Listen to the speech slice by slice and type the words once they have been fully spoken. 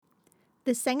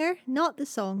The singer, not the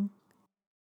song.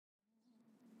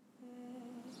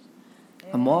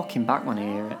 I'm walking back when I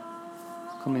hear it,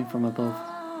 coming from above.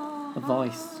 A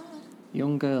voice, a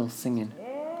young girl singing.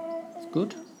 It's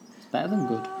good. It's better than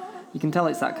good. You can tell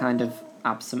it's that kind of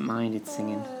absent-minded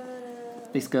singing.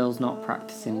 This girl's not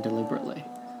practising deliberately.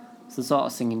 It's the sort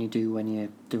of singing you do when you're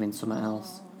doing something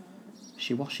else. Is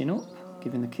she washing up?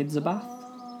 Giving the kids a bath?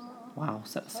 Wow,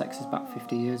 set the sexes back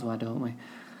 50 years, why don't we?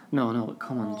 No, but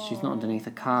come on, she's not underneath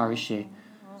a car, is she?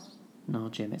 No,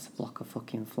 Jim, it's a block of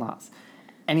fucking flats.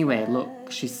 Anyway, look,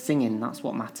 she's singing, that's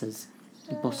what matters.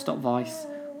 Bus stop voice,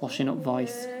 washing up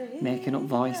voice, making up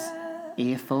voice,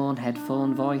 earphone,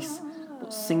 headphone voice,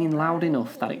 but singing loud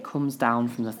enough that it comes down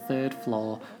from the 3rd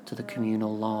floor to the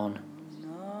communal lawn.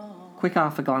 Quick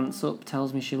half a glance up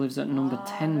tells me she lives at number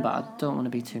 10, but I don't want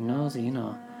to be too nosy, you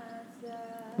know.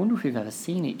 Wonder if we've ever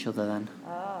seen each other then.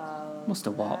 Must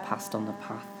have walked past on the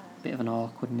path. Bit of an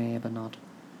awkward neighbour nod.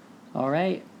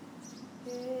 Alright.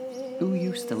 Who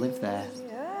used to live there?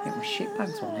 It was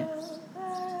shitbags, wasn't it?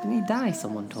 Didn't he die,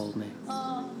 someone told me?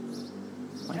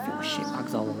 What if it was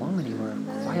shitbags all along and he were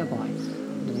a choir boy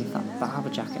underneath that barber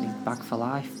jacket and his bag for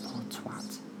life? Poor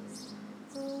twat.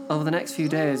 Over the next few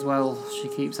days, well, she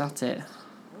keeps at it.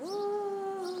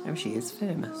 Maybe she is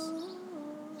famous.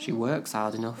 She works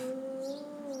hard enough.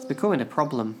 It's becoming a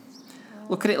problem.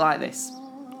 Look at it like this.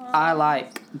 I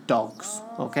like dogs,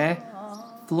 okay?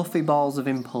 Fluffy balls of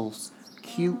impulse.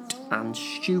 Cute and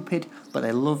stupid, but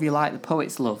they love you like the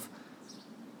poets love.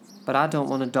 But I don't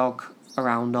want a dog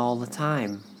around all the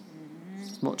time.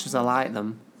 As much as I like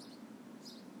them.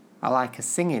 I like her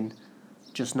singing,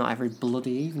 just not every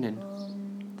bloody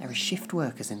evening. There are shift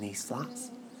workers in these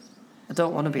flats. I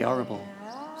don't want to be horrible,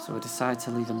 so I decide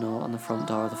to leave a note on the front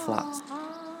door of the flats.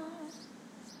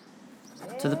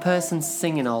 To the person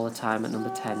singing all the time at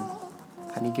number 10,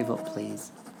 can you give up,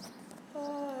 please?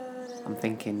 I'm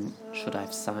thinking, should I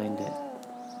have signed it?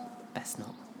 Best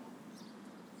not.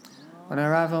 When I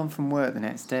arrive home from work the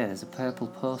next day, there's a purple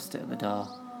post-it at the door.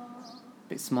 A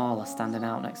bit smaller, standing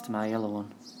out next to my yellow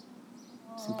one.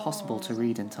 It's impossible to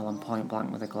read until I'm point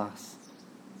blank with a glass.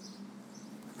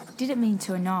 Didn't mean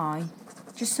to annoy,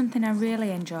 just something I really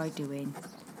enjoy doing.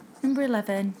 Number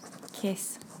 11,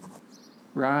 kiss.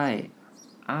 Right.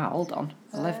 Hold on.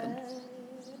 11.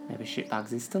 Maybe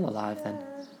Shitbags is still alive then.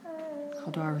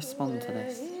 How do I respond to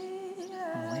this?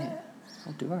 Oh wait,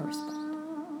 how do I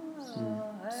respond?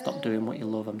 Stop doing what you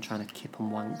love, I'm trying to kip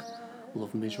and wank.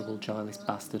 Love miserable, joyless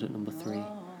bastard at number 3.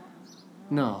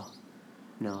 No,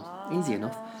 easy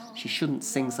enough. She shouldn't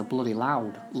sing so bloody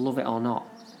loud, love it or not.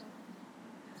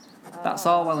 That's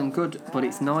all well and good, but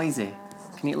it's noisy.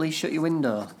 Can you at least shut your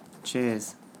window?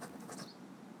 Cheers.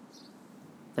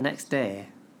 The next day,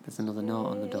 there's another note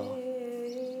on the door.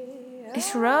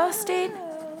 It's roasting.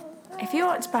 If you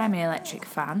want to buy me an electric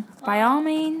fan, by all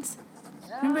means.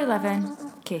 Number 11,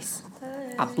 kiss.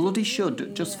 I bloody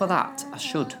should, just for that, I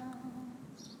should.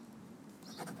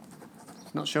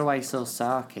 Not sure why you're so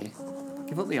sarky.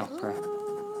 Give up the opera.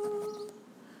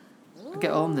 I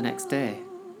get home the next day.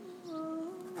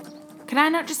 Can I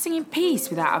not just sing in peace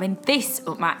without having this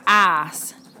up my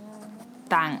arse?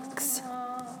 Thanks.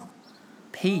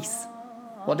 Peace?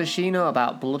 What does she know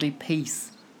about bloody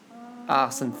peace?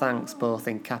 Arse and thanks both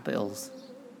in capitals.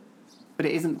 But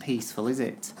it isn't peaceful, is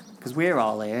it? Because we're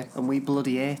all here and we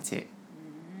bloody hate it.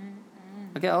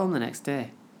 I get home the next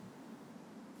day.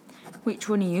 Which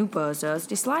one of you bozos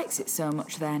dislikes it so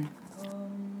much then?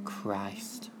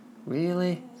 Christ.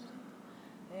 Really?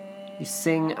 You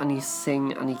sing and you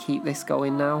sing and you keep this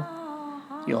going now?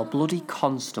 You're bloody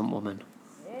constant, woman.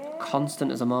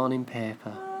 Constant as a morning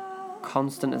paper.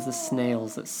 Constant as the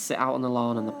snails that sit out on the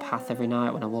lawn and the path every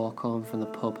night when I walk home from the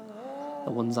pub.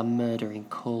 The ones I'm murdering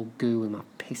cold goo with my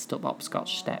pissed up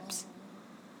hopscotch steps.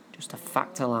 Just a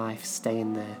fact of life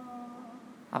staying there.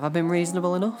 Have I been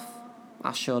reasonable enough?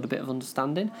 I showed a bit of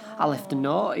understanding. I left a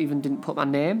note, even didn't put my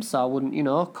name so I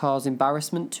wouldn't, cause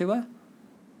embarrassment to her.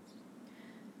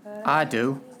 I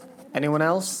do. Anyone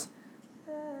else?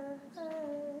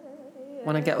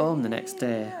 When I get home the next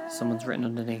day, someone's written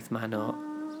underneath my note.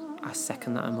 I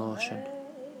second that emotion.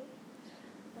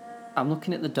 I'm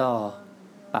looking at the door,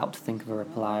 about to think of a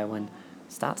reply when I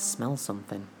start to smell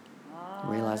something. I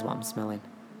realise what I'm smelling.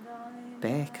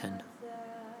 Bacon.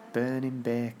 Burning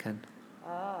bacon.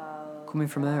 Coming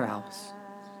from her house.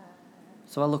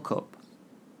 So I look up.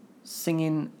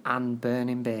 Singing and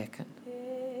burning bacon.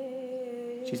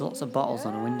 She's lots of bottles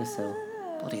on a windowsill.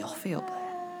 Bloody offie up there.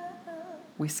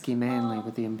 Whiskey mainly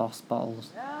with the embossed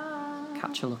bottles.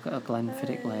 Catch a look at her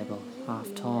Glenfiddich label,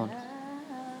 half torn.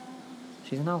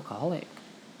 She's an alcoholic.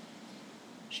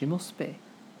 She must be.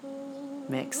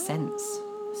 makes sense.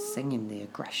 Singing the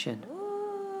aggression.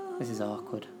 This is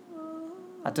awkward.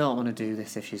 I don't want to do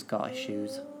this if she's got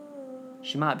issues.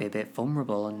 She might be a bit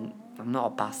vulnerable and I'm not a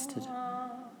bastard.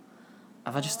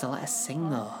 Have I just to let her sing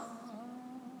though?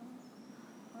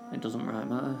 It doesn't right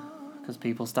matter, because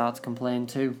people start to complain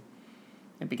too.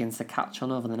 It begins to catch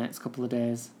on over the next couple of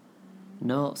days.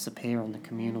 Notes appear on the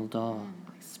communal door,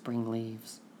 like spring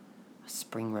leaves. A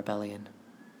spring rebellion.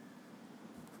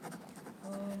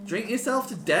 Drink yourself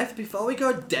to death before we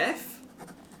go deaf?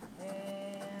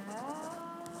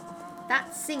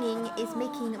 That singing is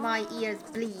making my ears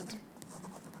bleed.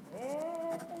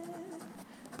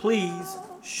 Please,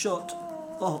 shut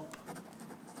up.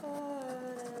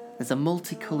 There's a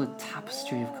multicoloured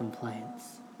tapestry of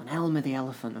complaints. An Elmer the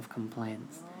Elephant of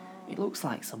complaints. It looks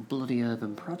like some bloody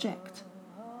urban project.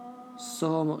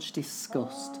 So much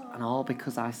disgust, and all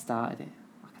because I started it.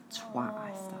 Like a twat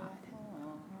I started it.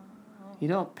 You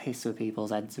don't piss with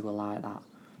people's heads who are like that.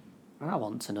 I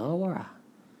want to know, Laura.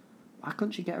 Why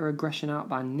couldn't she get her aggression out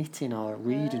by knitting or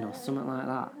reading or something like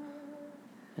that?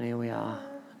 And here we are,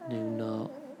 new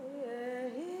note.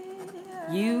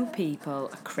 You people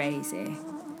are crazy.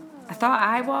 I thought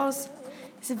I was.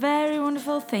 It's a very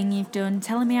wonderful thing you've done,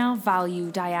 telling me how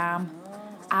valued I am.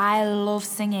 I love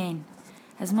singing,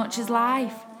 as much as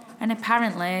life, and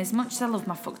apparently as much as I love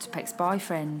my fucked up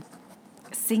ex-boyfriend.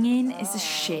 Singing is the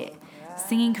shit.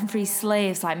 Singing can free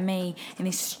slaves like me in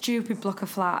this stupid block of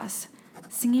flats.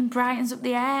 Singing brightens up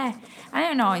the air, and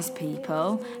it annoys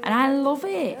people, and I love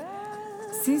it.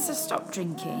 Since I stopped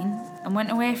drinking and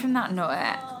went away from that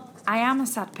nut, I am a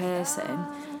sad person,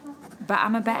 but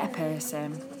I'm a better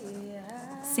person.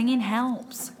 Singing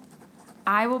helps.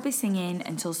 I will be singing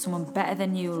until someone better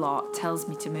than you lot tells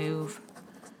me to move.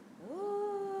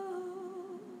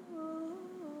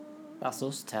 That's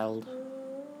us telled.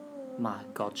 My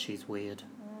God, she's weird.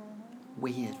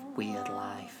 Weird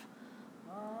life.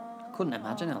 I couldn't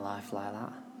imagine a life like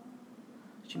that.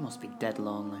 She must be dead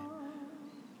lonely.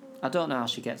 I don't know how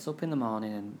she gets up in the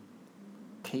morning and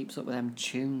keeps up with them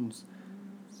tunes.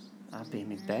 I'd be in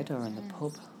my bed or in the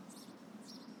pub.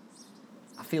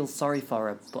 I feel sorry for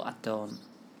her, but I don't.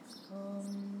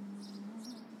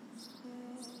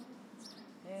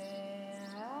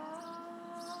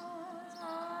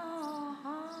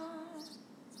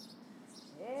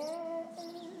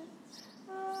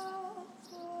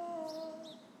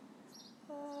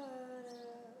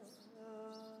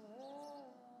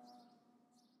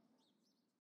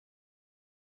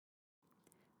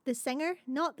 The singer,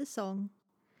 not the song.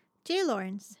 Jay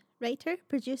Lawrence, writer,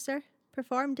 producer,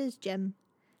 performed as Jim.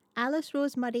 Alice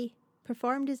Rose Murray,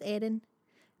 performed as Erin.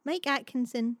 Mike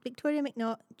Atkinson, Victoria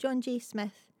McNaught, John J.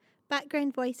 Smith.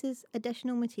 Background voices,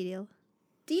 additional material.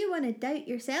 Do you want to doubt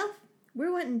yourself?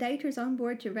 We're wanting doubters on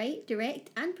board to write,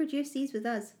 direct, and produce these with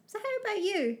us. So how about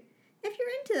you? If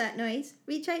you're into that noise,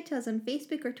 reach out to us on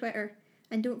Facebook or Twitter.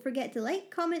 And don't forget to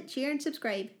like, comment, share, and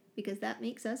subscribe, because that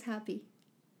makes us happy.